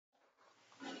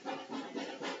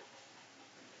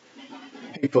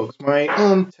Hey folks, my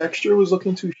texture was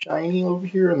looking too shiny over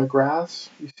here in the grass.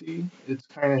 You see, it's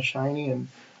kind of shiny, and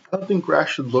I don't think grass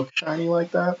should look shiny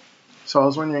like that. So I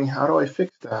was wondering, how do I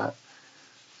fix that?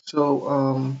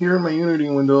 So here in my Unity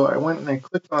window, I went and I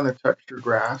clicked on the texture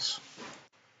grass.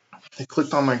 I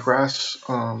clicked on my grass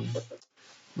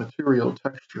material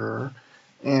texture,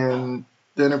 and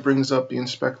then it brings up the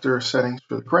inspector settings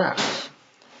for the grass.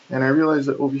 And I realized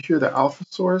that over here, the alpha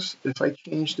source, if I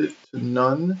changed it to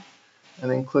none and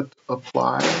then clicked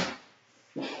apply,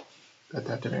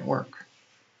 that didn't work.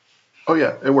 Oh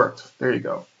yeah, it worked. There you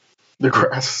go. The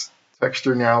grass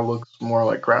texture now looks more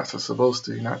like grass is supposed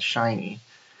to, not shiny.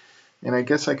 And I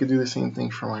guess I could do the same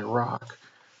thing for my rock.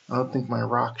 I don't think my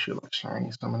rock should look shiny,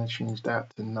 so I'm going to change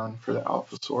that to none for the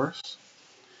alpha source.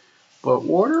 But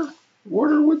water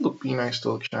would be nice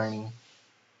to look shiny.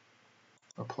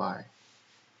 Apply.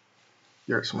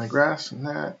 Here's my grass and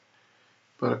that,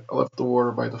 but I left the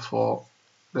water by default,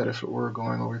 that if it were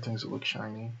going over things that look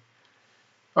shiny.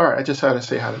 Alright, I just had to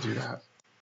say how to do that.